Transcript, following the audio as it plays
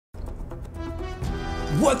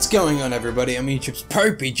What's going on, everybody? I'm YouTube's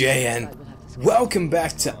popeyJN. Welcome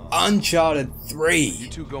back to Uncharted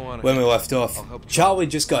 3. When we left off, Charlie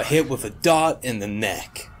just got hit with a dart in the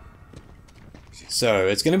neck. So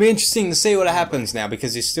it's gonna be interesting to see what happens now,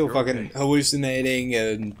 because he's still fucking hallucinating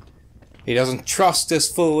and he doesn't trust us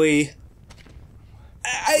fully.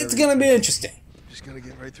 It's gonna be interesting. Just gotta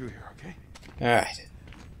get right through here, okay? Alright.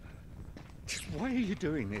 Why are you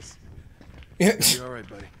doing this? You'll be alright,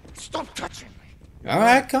 buddy. Stop touching me.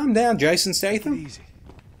 Alright, calm down, Jason Statham. Take it easy.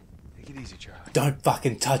 Take it easy, Charlie. Don't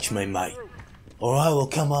fucking touch me, mate, or I will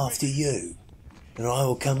come after you, and I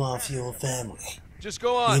will come after your family. Just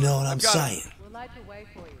go on. You know what I'm saying? We'll light the way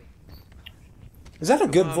for you. Is that a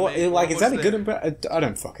good voice? Like, is that a good impression? I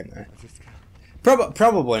don't fucking know.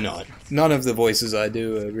 Probably not. None of the voices I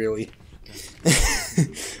do are really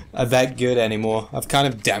are that good anymore. I've kind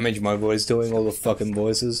of damaged my voice doing all the fucking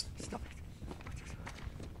voices.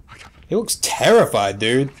 He looks terrified,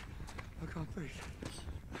 dude. I can't breathe.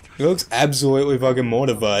 He looks absolutely fucking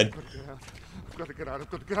mortified. I've got to get out.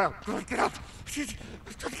 I've got to get out. I've got to get out.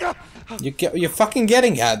 I've got to get out. You're fucking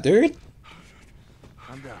getting out, dude.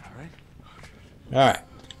 Calm down, alright? Alright.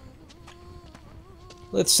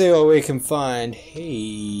 Let's see what we can find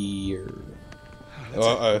here.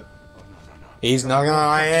 Uh-oh. He's not gonna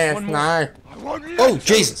lie in. No. Oh,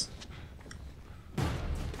 Jesus.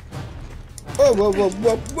 Whoa, whoa, whoa,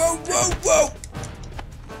 whoa, whoa, whoa,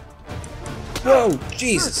 whoa. Whoa,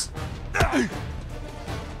 Jesus.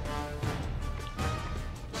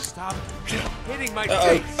 Stop hitting my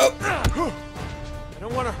face. Oh. I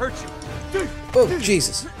don't want to hurt you. Oh,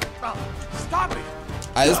 Jesus. Stop it.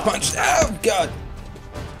 I just punched. Oh, God.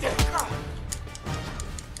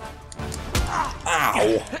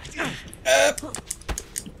 Ow.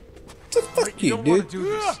 The fuck you, dude? Do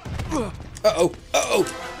this. Uh-oh. Uh-oh.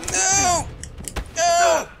 No.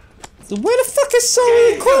 No. Where the fuck is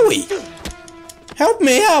Sully and Chloe? Help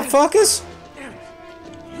me out, fuckers.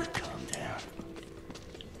 You calm down.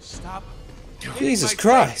 Stop. Jesus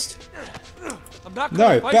Christ. I'm not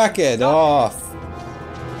No, gonna back it off.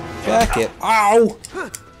 Back it. Ow.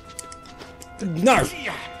 No.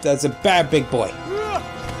 That's a bad big boy.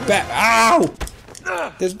 Ow.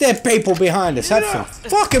 There's dead people behind us. Have some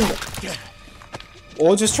fucking...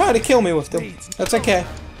 Or just try to kill me with them. That's okay.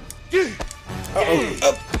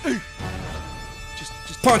 Uh-oh.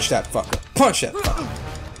 Just punch that fucker. Punch that fucker.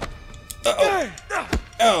 Uh-oh.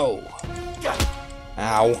 Oh.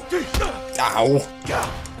 Ow. Ow. I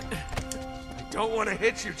don't want to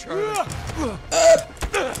hit you, Charlie.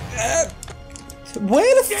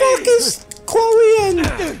 Where the fuck is Chloe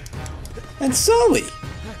and Sully?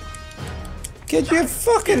 Could you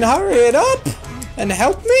fucking hurry it up and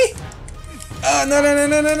help me? Oh, no, no, no,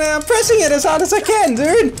 no, no, no. I'm pressing it as hard as I can,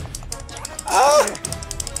 dude. Oh,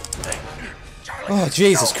 oh,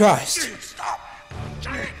 Jesus Christ.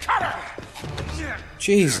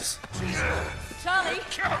 Jesus. Charlie!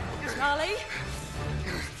 Charlie!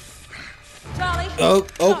 Charlie!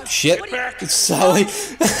 Oh, shit. It's Sully.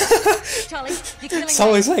 Charlie, you're killing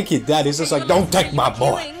Sully's like your dad. He's just like, don't take my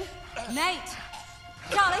boy. Nate!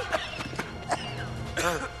 Charlie!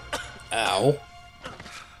 Ow.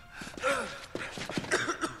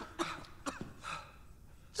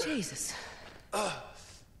 Jesus.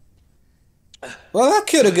 Well, that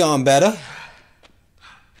could have gone better.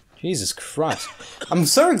 Jesus Christ. I'm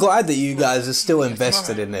so glad that you guys are still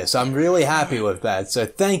invested in this. I'm really happy with that. So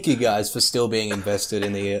thank you guys for still being invested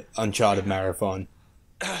in the Uncharted marathon.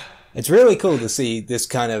 It's really cool to see this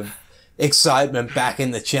kind of excitement back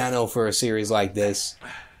in the channel for a series like this.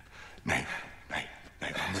 Nate,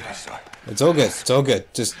 I'm really sorry. It's all good. It's all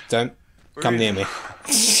good. Just don't come near me.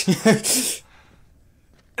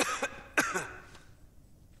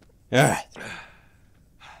 Alright.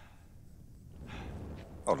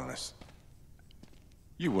 Hold on this.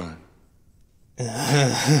 You weren't. You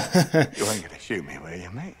ain't gonna shoot me, were you,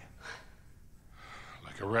 mate?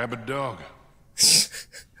 Like a rabid dog. It's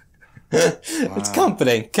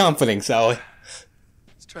comforting, Sully.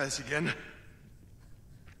 Let's try this again.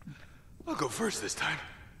 I'll go first this time.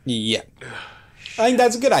 Yeah. I think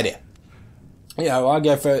that's a good idea. Yeah, well, I'll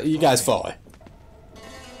go for... You guys follow.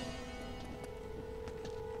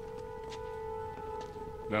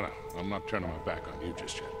 No, I'm not turning my back on you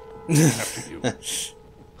just yet. After you.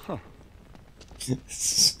 Huh.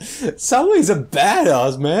 Sully's a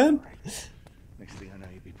badass, man. Next thing I know,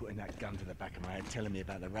 you'd be putting that gun to the back of my head telling me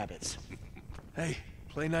about the rabbits. Hey,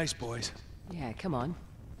 play nice, boys. Yeah, come on.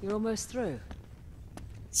 You're almost through.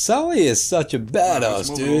 Sully is such a badass,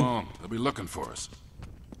 Move dude. along. They'll be looking for us.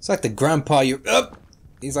 It's like the grandpa you...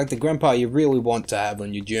 He's like the grandpa you really want to have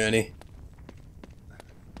on your journey.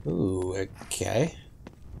 Ooh, okay.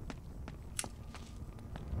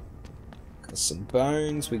 some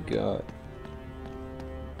bones. We got.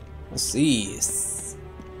 What's these?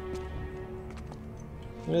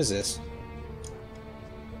 What is this?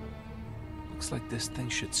 Looks like this thing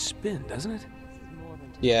should spin, doesn't it?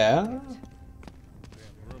 Yeah. Yeah, the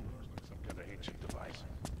room looks like some kind of ancient device.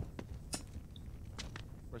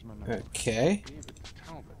 Where's my map? Okay. Gave it to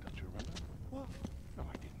Talbot, don't you remember? What? No,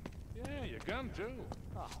 I didn't. Yeah, your gun too.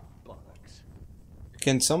 Oh, bollocks.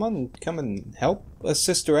 Can someone come and help a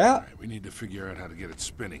sister out? Alright, we need to figure out how to get it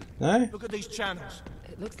spinning. No? Look at these channels.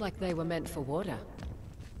 It looks like they were meant for water.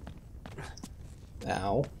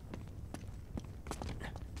 Ow.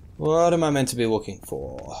 What am I meant to be looking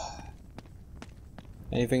for?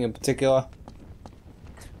 Anything in particular?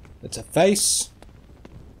 It's a face.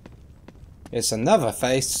 It's another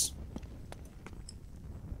face.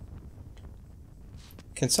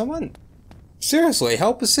 Can someone seriously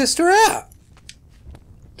help a sister out?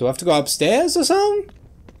 Do I have to go upstairs or something?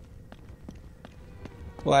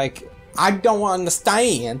 Like, I don't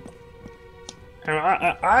understand.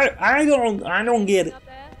 I don't get it.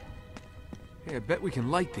 Hey, I bet we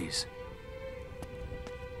can light these.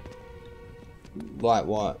 Like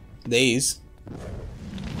what? These?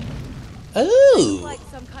 Oh. Like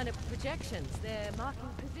some kind of projections. They're marking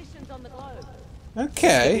positions on the globe.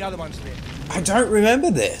 Okay. The other one's lit. I don't remember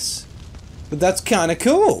this, but that's kind of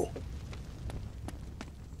cool.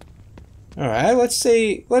 All right, let's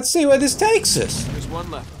see where this takes us. There's one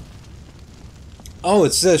left. Oh,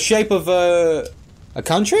 it's the shape of a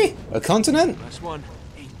country, a continent, Last one.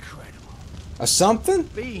 Incredible. a something.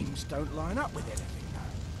 Beams don't line up with anything.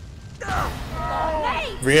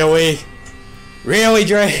 Really, really,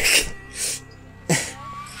 Drake.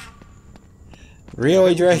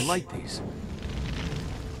 Really, Drake. Light these.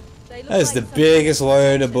 They look That is like the some biggest kind of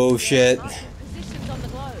load of projections. bullshit. They're marking positions on the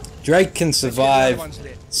globe. Drake can survive one's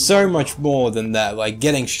lit. so much more than that, like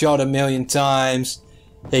getting shot 1,000,000 times.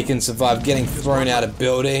 He can survive getting thrown out of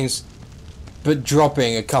buildings, but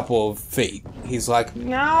dropping a couple of feet. He's like,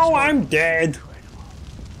 no, I'm dead.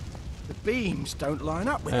 The beams don't line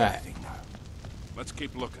up with Alright. anything, though. Let's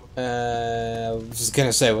keep looking. I was just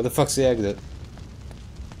gonna say, what the fuck's the exit?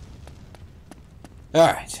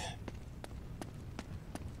 Alright.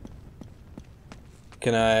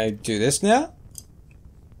 Can I do this now?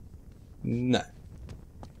 No.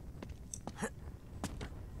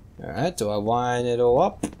 Alright, do I line it all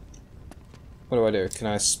up? What do I do? Can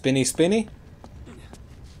I spinny?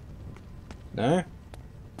 No?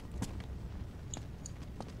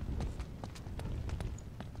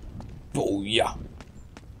 Booyah!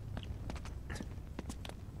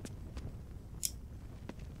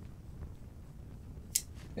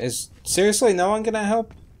 Is seriously no one gonna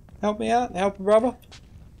help me out? Help a brother?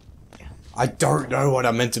 I don't know what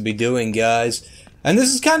I'm meant to be doing, guys. And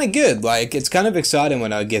this is kind of good. Like, it's kind of exciting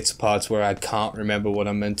when I get to parts where I can't remember what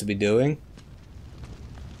I'm meant to be doing.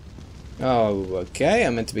 Oh, okay.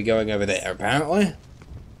 I'm meant to be going over there, apparently.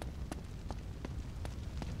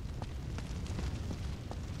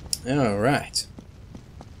 Alright.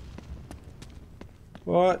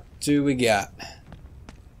 What do we got?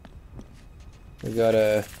 We got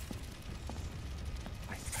a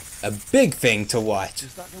big thing to light.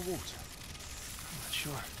 Is that the water? I'm not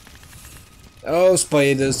sure. Oh,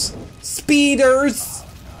 spiders. Speeders!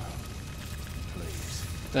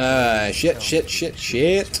 Shit. I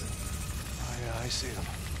see them.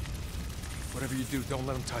 Whatever you do, don't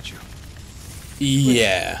let them touch you.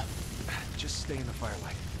 Yeah. Just stay in the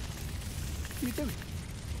firelight. What are you doing?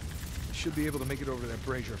 I should be able to make it over to that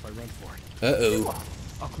brazier if I run for it. Uh-oh.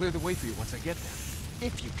 I'll clear the way for you once I get there.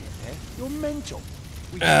 If you get there, you're mental.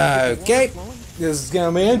 We can get the Okay. water flowing. This is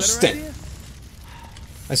gonna be Better interesting. idea?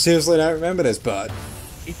 I seriously don't remember this part.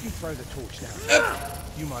 If you throw the torch down,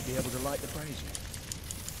 you might be able to light the brazier.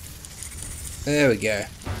 There we go.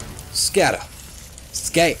 Scatter.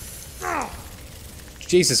 Escape.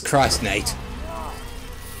 Jesus Christ, Nate.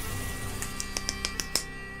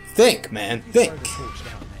 Think, man. If you Think. throw the torch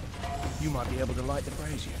down there, you might be able to light the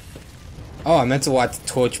brazier. Oh, I meant to light the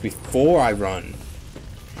torch before I run.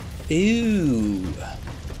 Ew.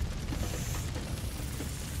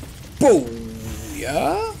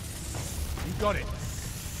 Booyah. You got it.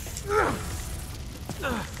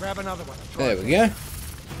 Grab another one. There we go.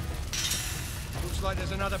 Looks like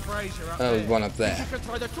there's another brazier up Oh, there. there's one up there. You can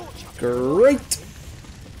throw the torch up. Great.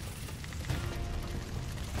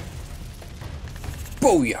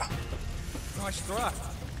 Booyah. Nice throw.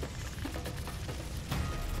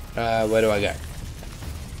 Where do I go?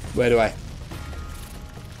 Where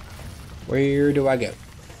do I go?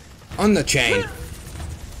 On the chain.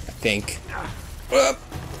 I think. Up.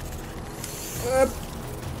 Up.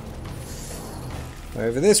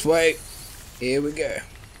 Over this way. Here we go.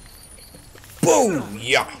 Boom!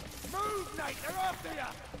 Yeah.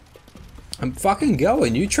 I'm fucking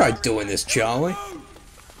going. You tried doing this, Charlie.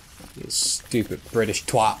 You stupid British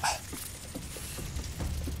twat.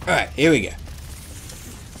 Alright, here we go.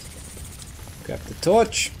 Grab the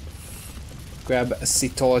torch. Grab a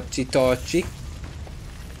torchy.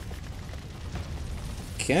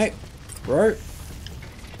 Okay. Throw.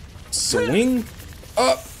 Swing.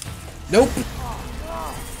 Up. Nope.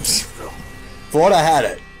 Thought I had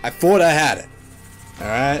it. I thought I had it.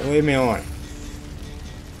 Alright, leave me alone.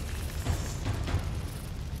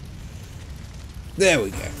 There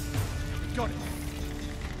we go. Got it.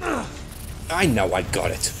 I know I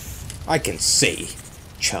got it. I can see,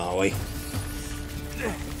 Charlie.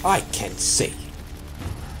 I can see.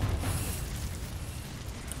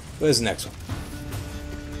 Where's the next one?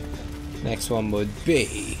 Next one would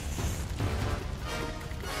be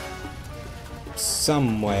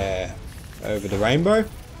somewhere over the rainbow.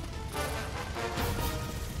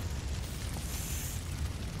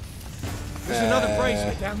 There's another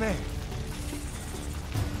bracelet down there.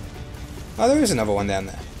 Oh, there is another one down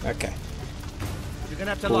there. Okay. You're gonna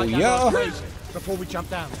have to light that last bracelet before we jump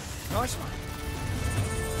down there. Nice one.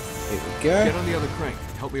 Here we go. Get on the other crank.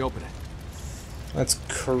 Help me open it. Let's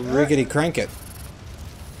criggity crank it.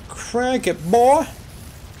 Crank it, boy!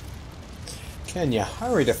 Can you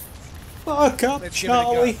hurry the fuck up,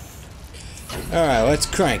 Charlie? Alright, let's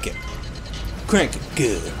crank it. Crank it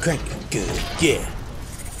good. Crank it good. Yeah.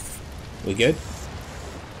 We good?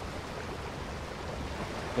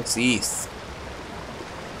 What's the east?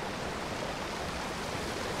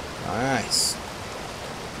 Nice.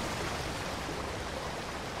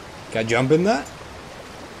 Can I jump in that?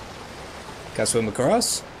 Can I swim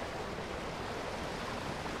across?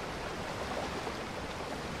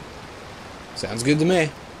 Sounds good to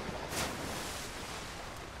me.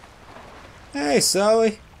 Hey,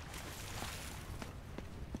 Sully.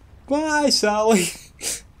 Bye, Sully.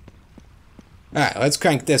 Alright, let's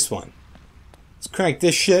crank this one. Let's crank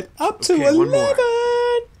this shit up to 11!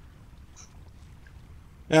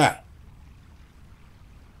 Alright.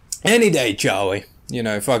 Any day, Charlie. You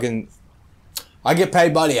know, fucking... I get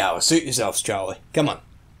paid by the hour. Suit yourselves, Charlie. Come on.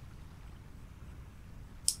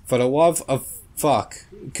 For the love of fuck,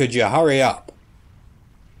 could you hurry up?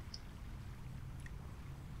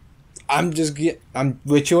 I'm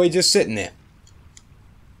literally just sitting there.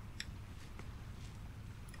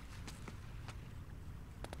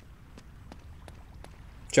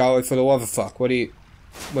 Charlie, for the love of fuck, what are you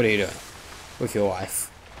doing with your life?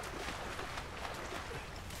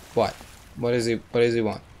 What? What does he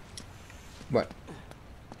want? What?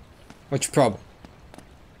 What's your problem?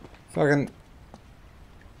 Fucking...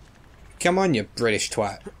 Come on, you British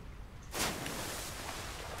twat.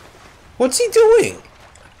 What's he doing?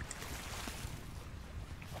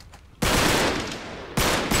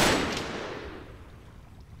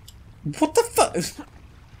 What the fuck?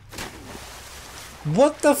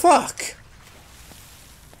 What the fuck?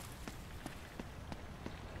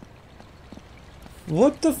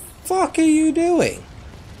 What the fuck are you doing?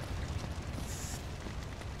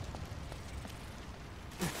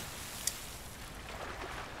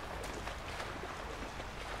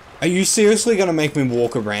 Are you seriously gonna make me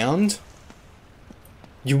walk around?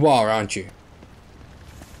 You are, aren't you?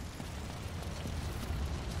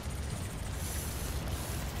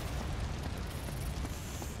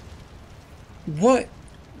 What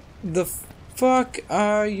the fuck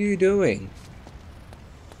are you doing?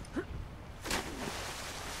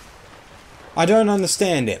 I don't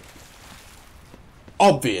understand it.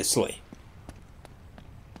 Obviously.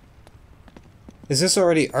 Is this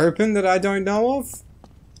already open that I don't know of?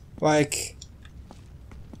 Like...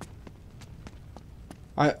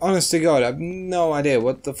 I honest to God, I have no idea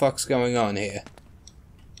what the fuck's going on here.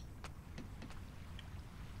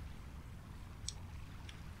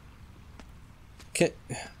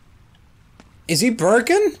 Is he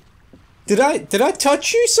broken? Did I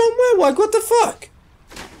touch you somewhere? Like, what the fuck?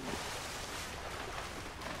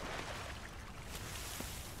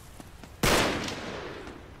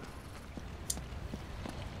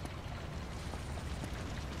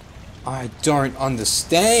 I don't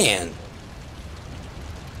understand.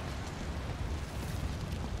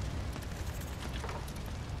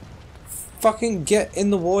 Fucking get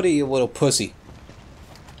in the water, you little pussy.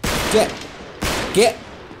 Get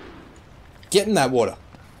in that water.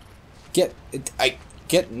 Get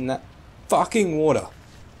in that fucking water.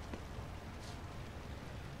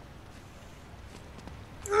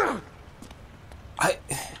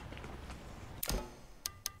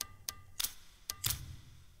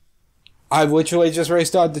 I literally just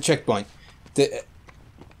restarted the checkpoint.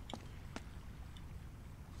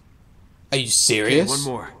 Are you serious? One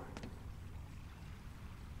more.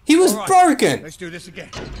 He was broken! Let's do this again.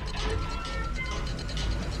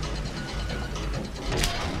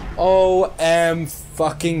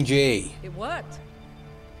 OMG. It worked.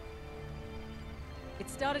 It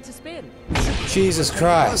started to spin. Jesus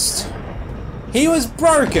Christ. He was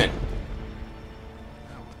broken!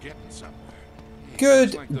 Now we're getting somewhere.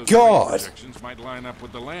 Good Looks like those God. wave projections might line up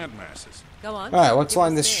with the land masses. Go on. Alright, let's give it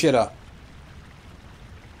line a this spin. shit up.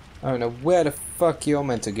 I don't know where the fuck you're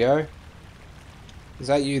meant to go. Is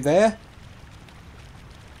that you there?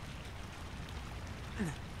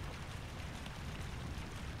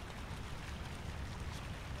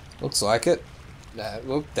 Looks like it.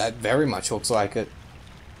 Look, that very much looks like it.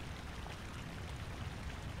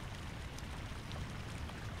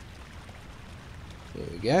 There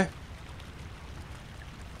we go.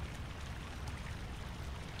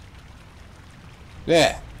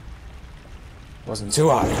 There. Wasn't too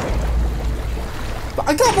hard. But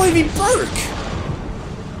I can't believe he broke!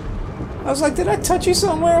 I was like, did I touch you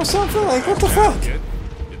somewhere or something? Like, what the fuck? Kid,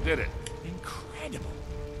 you did it. Incredible.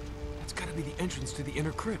 That's gotta be the entrance to the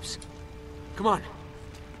inner crypts. Come on.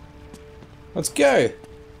 Let's go.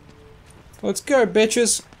 Let's go,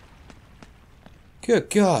 bitches. Good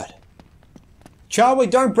God. Charlie,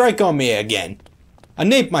 don't break on me again. I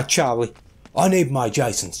need my Charlie. I need my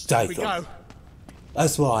Jason Statham.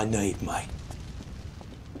 That's what I need, mate.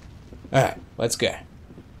 Alright, let's go.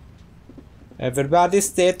 Everybody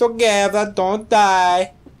stay together, don't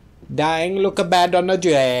die. Dying look bad on a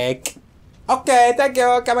Drake. Okay, thank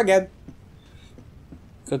you, come again.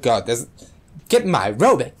 Good God, there's... Get my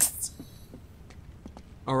Rolex.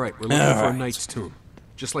 Alright, we're looking for a Alright. knight's tomb.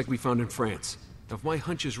 Just like we found in France. Now, if my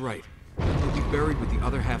hunch is right, we'll be buried with the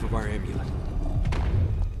other half of our amulet.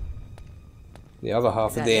 The other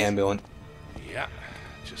half of the ambulance. Yeah,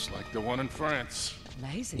 just like the one in France.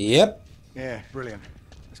 Amazing. Yep. Yeah, brilliant.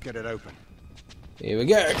 Let's get it open. Here we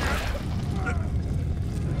go.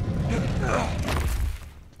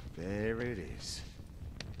 There it is.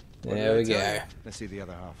 There we go. Let's see the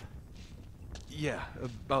other half. Yeah,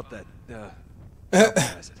 about that,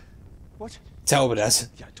 What? Talbot has.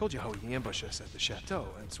 Yeah, I told you how he ambushed us at the chateau.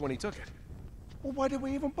 That's when he took it. Well, why did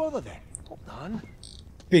we even bother then? Hold on.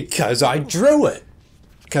 Because I drew it.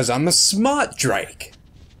 Because I'm a smart Drake.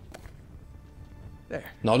 There.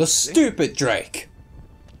 Not a stupid Drake.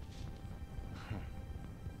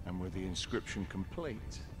 And with the inscription complete.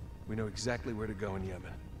 We know exactly where to go in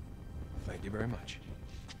Yemen. Thank you very much.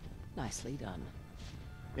 Nicely done.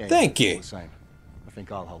 Yeah, Thank all you. the same. I think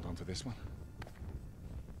I'll hold on to this one.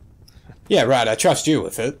 Yeah, right, I trust you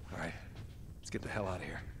with it. Alright, let's get the hell out of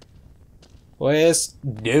here. Let's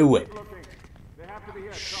do it.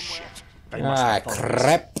 They must Ah, have followed us.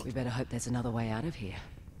 crap. We better hope there's another way out of here.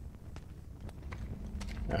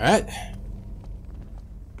 Alright.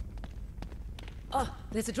 Oh,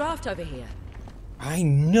 there's a draft over here. I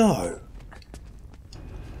know.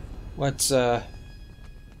 Let's, Hey,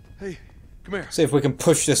 come here. see if we can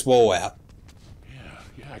push this wall out.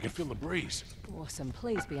 Yeah, I can feel the breeze. Awesome.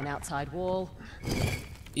 Please be an outside wall.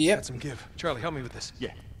 Yep. Got some give. Charlie, help me with this.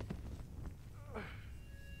 Yeah.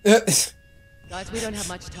 Guys, we don't have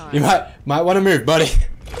much time. You might want to move, buddy.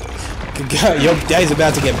 Your day's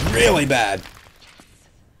about to get really bad.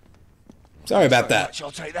 Sorry about that.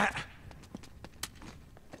 I'll take that.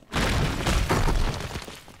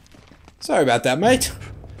 Sorry about that, mate.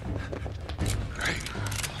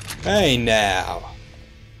 Hey now.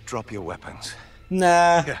 Drop your weapons.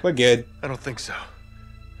 Nah, Yeah. we're good. I don't think so.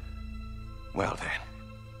 Well then,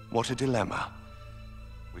 what a dilemma.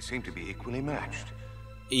 We seem to be equally matched.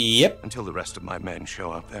 Yep. Until the rest of my men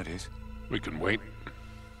show up, that is. We can wait.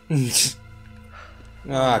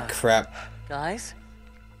 Ah, crap. Guys?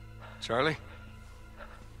 Charlie?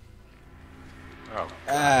 Oh,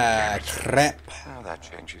 Ah, crap. Now that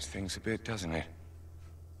changes things a bit, doesn't it?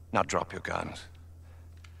 Now drop your guns.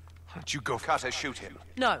 Why don't you go for Carter, shoot him.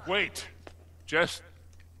 No. wait. Just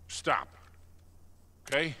stop.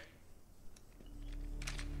 Okay?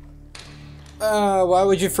 Why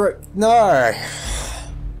would you throw... No.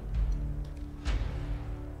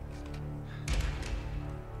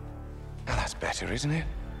 Now that's better, isn't it?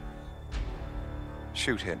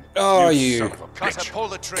 Shoot him. Oh, you son of a Carter, bitch. pull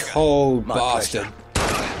the trigger. cold My bastard.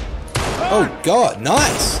 pleasure. Oh, God,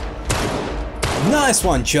 nice. Nice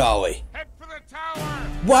one, Charlie. Head for the tower!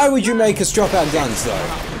 Why would you make us drop our guns, though?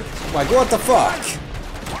 Like, what the fuck?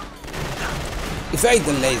 Evade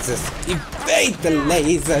the lasers. Evade the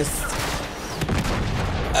lasers.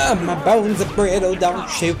 My bones are brittle, don't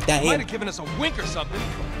shoot Might them. have given us a wink or something.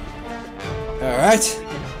 Alright.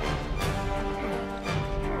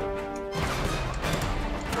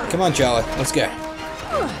 Come on, Charlie. Let's go.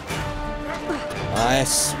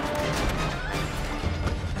 Nice.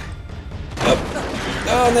 Up.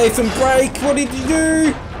 Oh, Nathan, break! What did you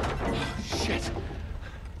do? Shit.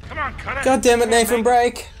 Come on, cut it. God damn it, Nathan,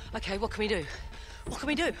 break! Okay, what can we do? What can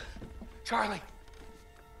we do? Charlie.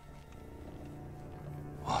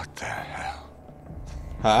 What the hell?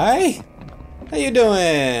 Hi. How you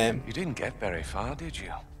doing? You didn't get very far, did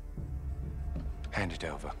you? Hand it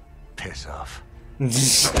over. Piss off.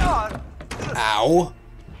 Ow.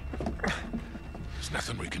 There's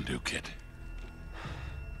nothing we can do, kid.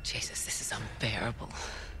 Jesus, this is unbearable.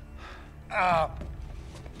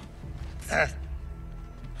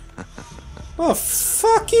 Oh,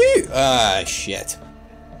 fuck you! Ah, shit.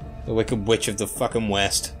 The Wicked Witch of the fucking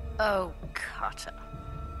West. Oh, Carter.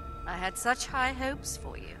 I had such high hopes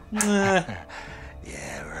for you. Yeah,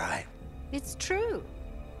 right. It's true.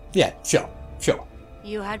 Yeah, sure, sure.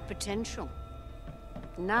 You had potential.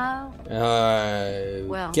 Now,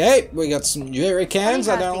 Okay, we got some jerry cans.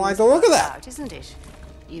 I don't like the look of that. out, isn't it?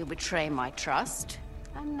 You betray my trust,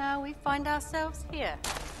 and now we find ourselves here.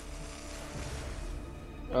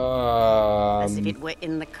 As if it were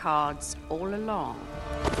in the cards all along.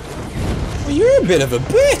 Well, you're a bit of a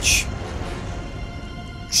bitch.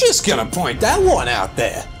 Just gonna point that one out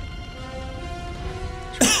there.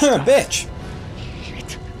 Bitch.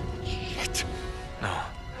 Shit. No.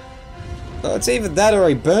 Well, it's either that or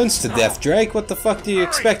he burns to death, Drake. What the fuck do you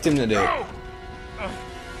expect him to do?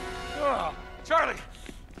 Charlie.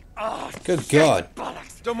 Good God.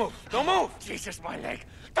 Bollocks. Don't move. Don't move. Jesus, my leg.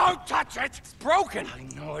 Don't touch it. It's broken. I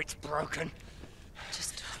know it's broken.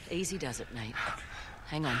 Just easy does it, Nate.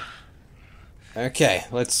 Hang on. Okay,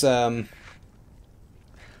 let's, Nate,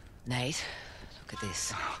 look at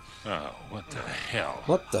this. Oh, what the hell?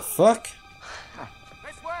 what the fuck?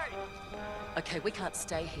 This way. Okay, we can't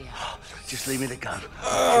stay here. Just leave me the gun.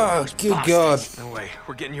 Oh, good God. No way.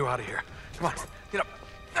 We're getting you out of here. Come on. Get up.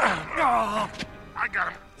 I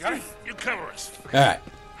got him. You cover us. Alright.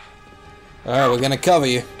 Alright, we're gonna cover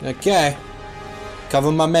you. Okay.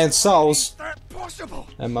 Cover my man Souls Is that possible?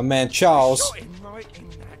 and my man Charles Shot him right in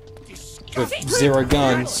that disgusting... with 0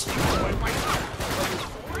 guns. We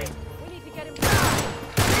need to get him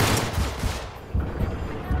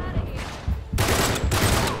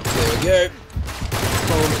There we go.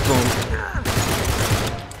 Boom, boom.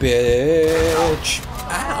 Bitch.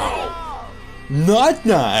 Ow. Not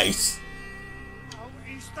nice.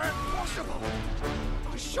 Is that possible?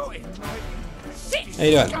 I shot him right in the... How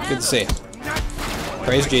you doing? Good to see you.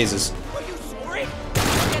 Praise Jesus. Are you sorry?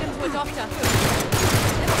 Get him to a doctor.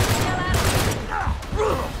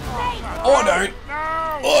 Or don't.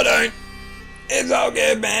 Or don't. It's all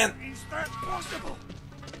good, man. Is that possible?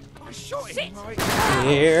 I shot him right...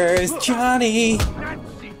 Here's Johnny.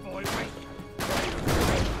 Nancy boy, wait.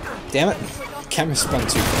 Damn it. Camera spun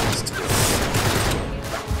too fast.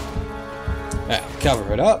 Alright,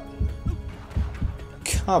 cover it up.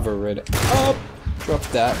 Cover it up. Drop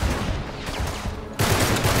that.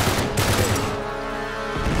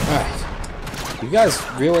 Alright. You guys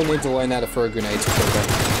really need to learn how to throw grenades quicker.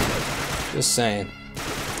 Just saying.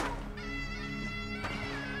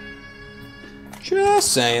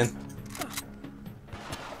 Just saying.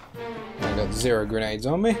 I got 0 grenades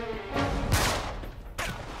on me.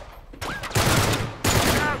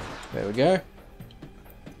 There we go.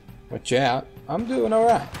 Watch out. I'm doing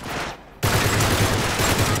alright.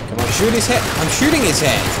 Come on, shoot his head. I'm shooting his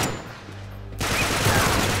head.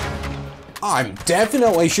 I'm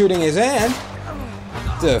definitely shooting his hand.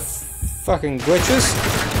 The fucking glitches.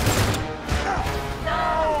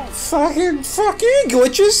 Fucking fuck you,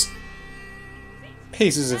 glitches.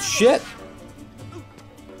 Pieces of shit.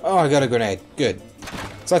 Oh, I got a grenade. Good.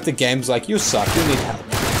 It's like the game's like, you suck, you need help.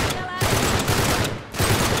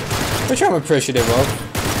 Which I'm appreciative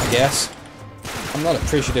of, I guess. I'm not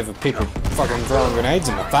appreciative of people fucking throwing grenades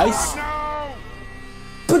in my face.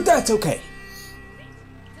 But that's okay. It's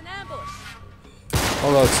an ambush.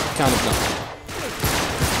 Although it's kind of not.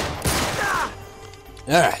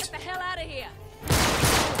 Alright. Get the hell out of here.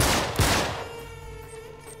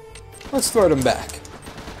 Let's throw them back.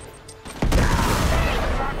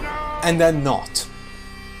 And then not. It's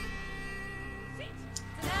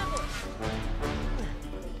an ambush.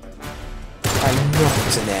 I know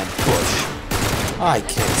it's an ambush. I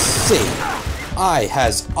can see. I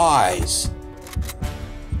has eyes.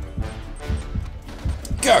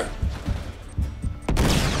 Go.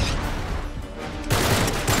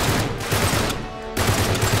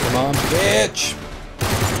 Come on, bitch.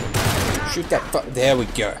 Shoot that fuck. There we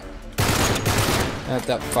go. Get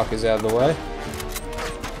that fucker's out of the way.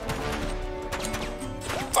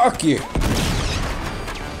 Fuck you.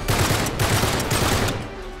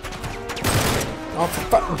 Oh,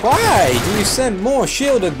 why do you send more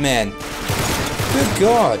shielded men? Good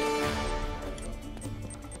God.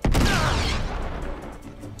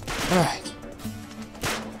 Alright.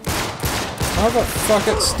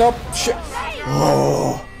 Motherfucker, stop shit.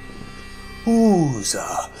 Oh. Who's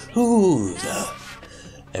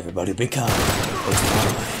everybody be calm. It's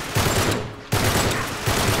fine.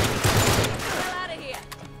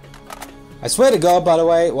 I swear to God, by the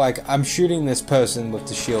way, like, I'm shooting this person with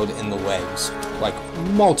the shield in the legs, like,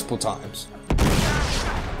 multiple times. And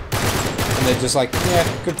they're just like, yeah,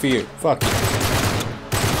 good for you. Fuck you.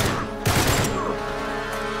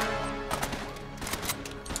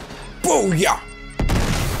 Booyah!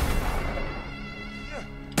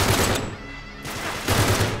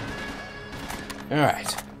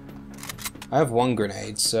 Alright. I have one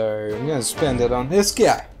grenade, so I'm gonna spend it on this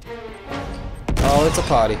guy. Oh, it's a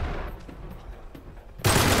party.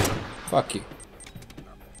 Fuck you.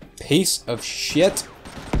 Piece of shit.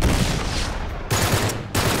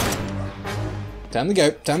 Time to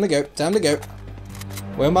go, time to go, time to go.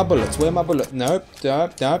 Where are my bullets? Where are my bullets? Nope,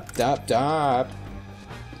 stop. Where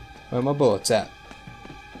are my bullets at?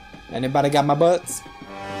 Anybody got my bullets?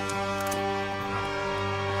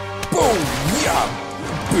 Boom! Yeah!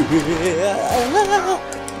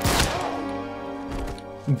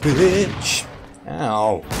 Bitch!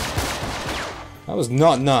 Ow. That was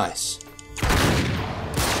not nice.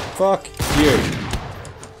 Fuck you.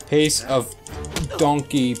 Piece of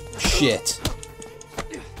donkey shit.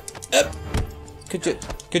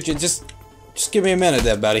 Could you just give me a minute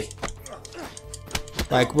there, buddy?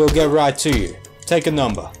 Like, we'll get right to you. Take a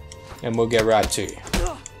number, and we'll get right to you.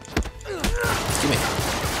 Give me.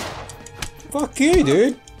 Fuck you,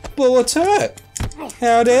 dude. Bullets hurt.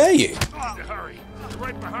 How dare you? Hurry.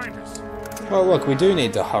 Right behind us. Well, look, we do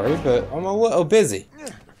need to hurry, but I'm a little busy.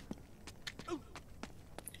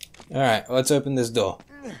 Alright, let's open this door.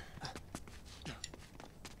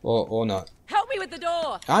 Or not. Help me with the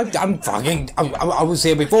door! I was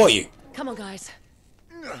here before you. Come on, guys.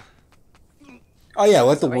 Oh yeah,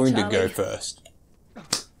 let the Sorry, wounded Charlie. go first.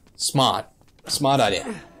 Smart. Smart idea.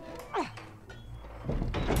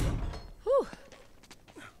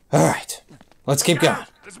 Alright, let's keep going.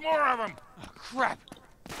 There's more of them. Oh, crap.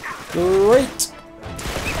 Great.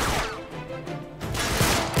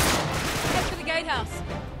 Head for the gatehouse.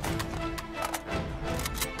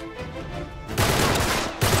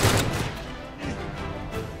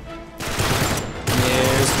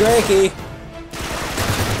 There's Drakey.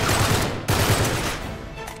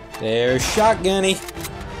 There's Shotgunny.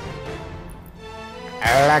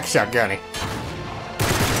 I like Shotgunny.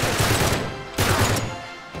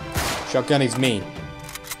 Shotgunny's mean.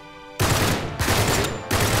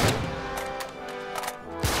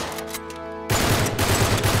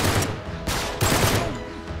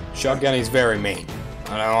 Shotgunny's very mean.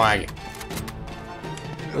 I don't like it.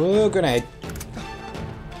 Ooh, grenade.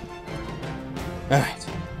 Alright.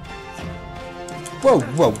 Whoa,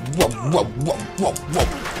 whoa, whoa, whoa, whoa, whoa, whoa.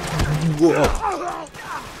 Whoa.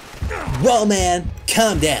 Whoa, man.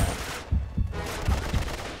 Calm down.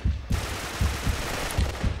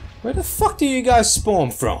 Where the fuck do you guys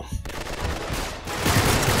spawn from?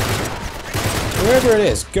 Wherever it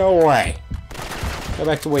is, go away. Go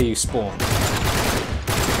back to where you spawned.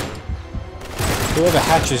 Whoever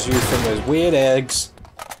hatches you from those weird eggs,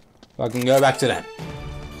 fucking go back to them.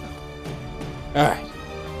 Alright.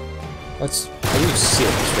 Let's... Are you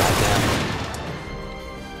serious right now?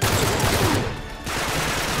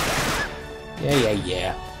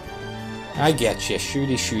 Yeah. I get you.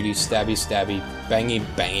 Shooty, shooty, stabby, stabby, bangy,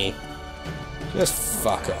 bangy. Just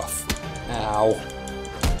fuck off. Ow.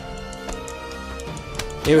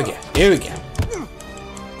 Here we go.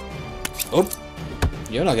 Oop.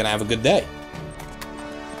 You're not gonna have a good day.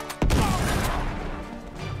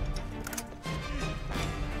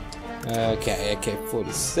 Okay,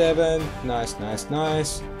 AK-47. Nice.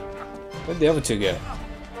 Where'd the other two go?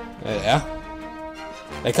 There they are.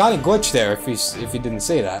 They kind of glitched there if you didn't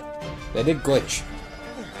see that. They did glitch.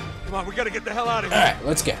 Come on, we gotta get the hell out of here. Alright,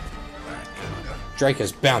 let's go. Drake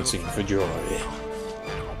is bouncing for joy.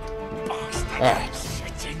 Alright.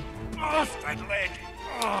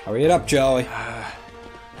 Hurry it up, Charlie.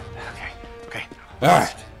 Okay.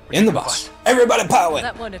 Alright, in the bus. Everybody pile in.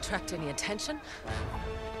 That won't attract any attention.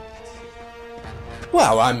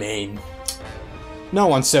 Well, I mean, no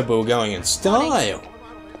one said we were going in style.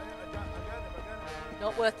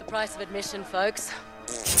 Not worth the price of admission, folks.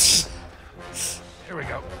 Here we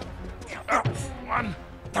go. One.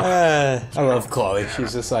 I love Chloe.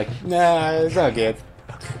 She's just like, nah, it's all good.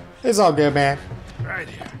 It's all good, man. Right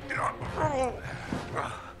here.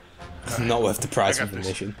 Not worth the price of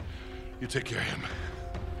admission. You take care of him.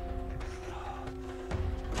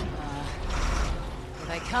 Here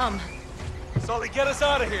they come. Sully, get us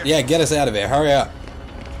out of here. Yeah, get us out of here. Hurry up.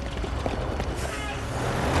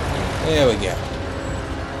 There we go.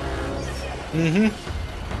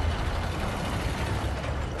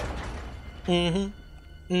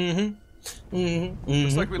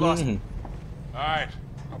 Looks like we lost him. All right.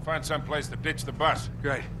 I'll find some place to ditch the bus.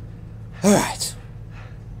 Great. Alright.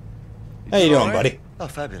 How you doing, buddy? Oh,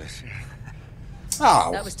 fabulous.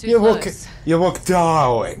 Oh, That was too you close. look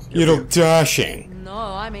darling. You look dashing. No,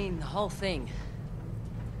 I mean the whole thing.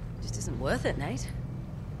 Just isn't worth it, Nate.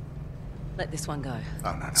 Let this one go.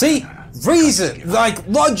 Oh, no. See? Reason, like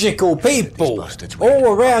logical people all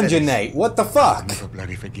around you, Nate. What the fuck? Never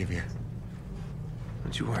bloody forgive you.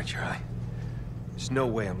 Don't you worry, Charlie. There's no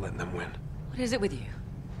way I'm letting them win. What is it with you?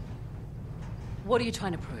 What are you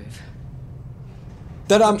trying to prove?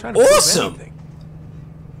 That I'm Trying to prove awesome. anything.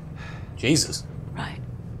 Right. Jesus.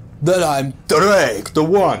 That I'm Drake, the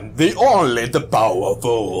one, the only, the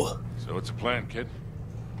powerful. So what's the plan, kid?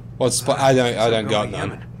 What's I don't Going got to none.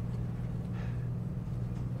 Yemen.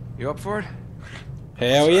 You up for it?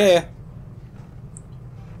 Hell yeah.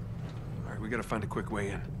 All right, we gotta find a quick way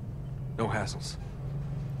in. No hassles.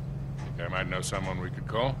 Think I might know someone we could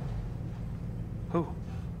call? Who?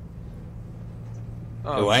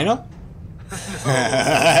 Elena?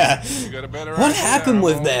 You got a better What idea happened of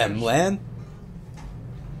with all them, this? Lan?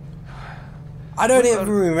 I don't even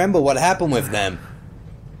remember what happened with them.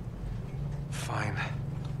 Fine.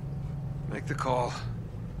 Make the call.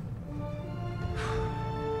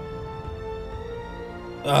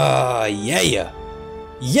 Yeah.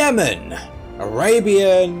 Yemen.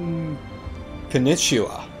 Arabian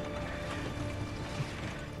Peninsula.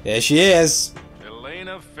 There she is.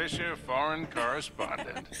 Elena Fisher, foreign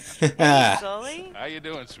correspondent. Sully? How you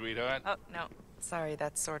doing, sweetheart? Oh, no. Sorry,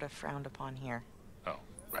 that's sort of frowned upon here. Oh,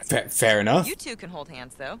 right. Fair enough. You two can hold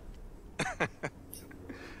hands, though.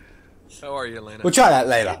 How are you, Elena? We'll try that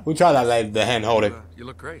later. The hand holding. You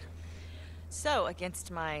look great. So,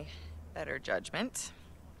 against my better judgment,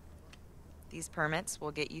 these permits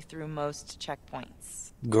will get you through most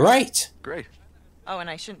checkpoints. Great. Great. Oh, and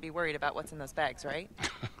I shouldn't be worried about what's in those bags, right?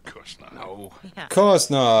 Of course not. No. Yeah. Of course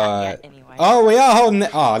Not not. yet, anyway. Oh, we are holding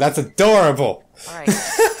it. Oh, that's adorable. All right.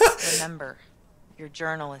 Remember, you're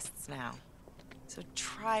journalists now. So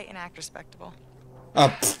try and act respectable.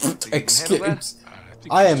 Excuse.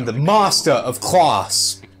 I am the master of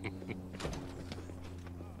class.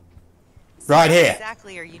 Right What here.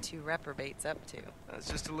 exactly are you two reprobates up to? That's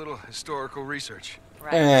just a little historical research.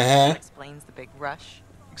 Right. Uh-huh. Explains the big rush.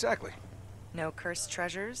 Exactly. No cursed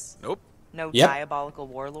treasures. Nope. No Yep. diabolical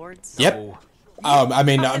warlords. Yep. Oh. I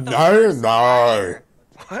mean, no.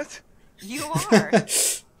 What? You are.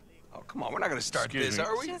 Oh, come on. We're not gonna start Excuse this, me.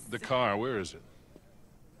 are we? Just- The car, where is it?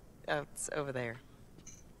 Oh, it's over there.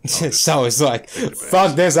 So it's like,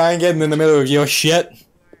 fuck this, I ain't getting in the middle of your shit.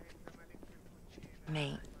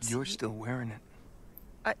 Nate. You're still wearing it.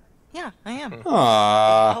 Yeah, I am.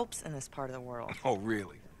 Aww. Helps in this part of the world. Oh,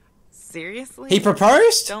 really? Seriously? He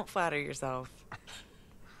proposed? Don't flatter yourself.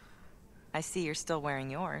 I see you're still wearing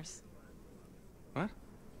yours. What?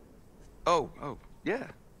 Oh, yeah.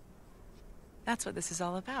 That's what this is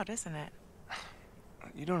all about, isn't it?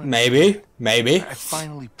 You don't. Maybe. I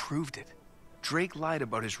finally proved it. Drake lied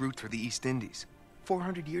about his route through the East Indies.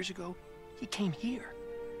 400 years ago, he came here.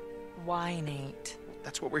 Why, Nate?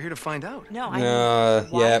 That's what we're here to find out. No, I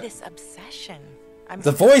mean, why yeah. this obsession? I'm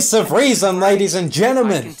The voice of reason, ladies and I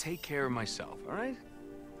gentlemen. can take care of myself, all right?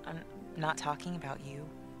 I'm not talking about you.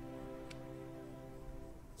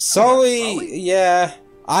 Sully, yeah.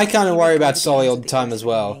 I kind of worry about Sully all the time as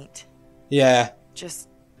well. Nate. Yeah. Just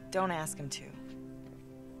don't ask him to.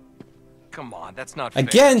 Come on, that's not fair.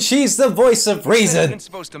 Again, she's the voice of What's that reason. even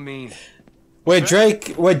supposed to mean? Where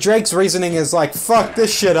Drake's reasoning is like, fuck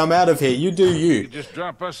this shit, I'm out of here. You do You you. just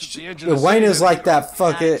drop us at the edge of the Wayne city, is then like that.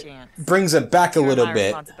 Fuck Not a it. chance. Brings it back a You're little my bit.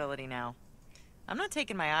 responsibility now. I'm not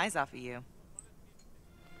taking my eyes off of you.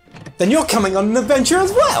 Then you're coming on an adventure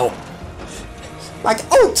as well. Like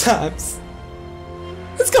old times.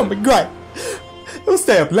 It's gonna be great. We'll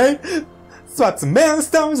stay up late, swap some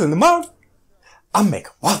milestones in the month. I'll make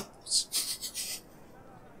waffles.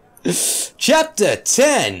 Chapter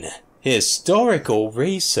 10. Historical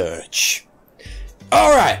research.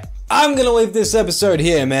 Alright, I'm gonna leave this episode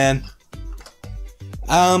here, man.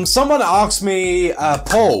 Someone asked me,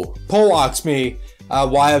 Paul asked me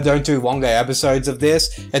why I don't do longer episodes of this.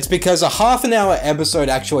 It's because a half-an-hour episode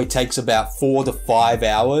actually takes about 4 to 5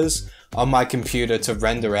 hours on my computer to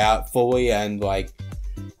render out fully and, like,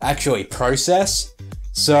 actually process.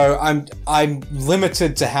 So I'm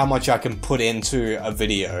limited to how much I can put into a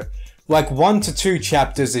video. Like 1 to 2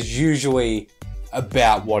 chapters is usually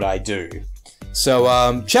about what I do.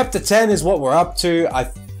 So chapter 10 is what we're up to.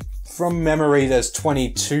 From memory, there's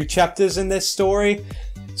 22 chapters in this story.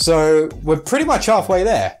 So we're pretty much halfway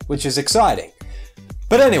there, which is exciting.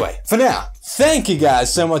 But anyway, for now, thank you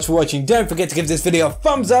guys so much for watching. Don't forget to give this video a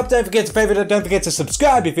thumbs up. Don't forget to favorite it. Don't forget to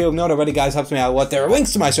subscribe if you have not already, guys. Helps me out a lot. There are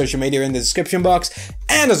links to my social media in the description box.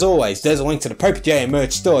 And as always, there's a link to the popeyJN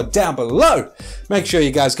merch store down below. Make sure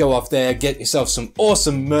you guys go off there, get yourself some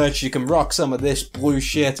awesome merch. You can rock some of this blue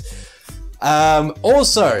shit.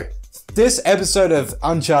 Also, this episode of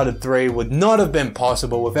Uncharted 3 would not have been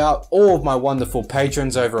possible without all of my wonderful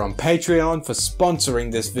patrons over on Patreon for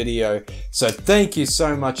sponsoring this video. So thank you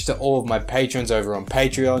so much to all of my patrons over on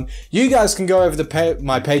Patreon. You guys can go over to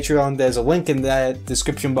my Patreon. There's a link in the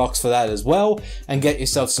description box for that as well, and get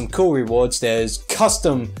yourself some cool rewards. There's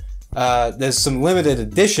custom, there's some limited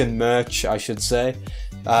edition merch, I should say.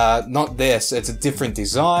 Not this, it's a different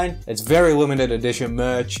design. It's very limited edition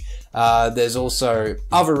merch. There's also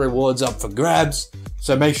other rewards up for grabs,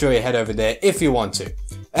 so make sure you head over there if you want to.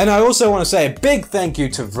 And I also want to say a big thank you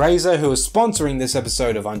to Razer, who is sponsoring this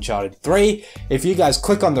episode of Uncharted 3. If you guys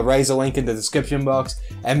click on the Razer link in the description box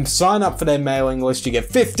and sign up for their mailing list, you get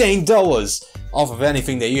 $15 off of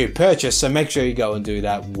anything that you purchase, so make sure you go and do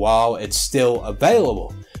that while it's still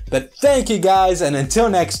available. But thank you guys, and until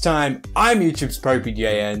next time, I'm YouTube's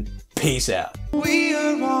popeyJN. Peace out. We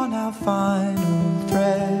are on our final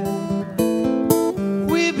thread.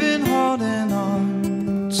 We've been holding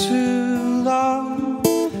on too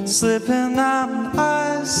long, slipping out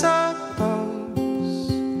eyes.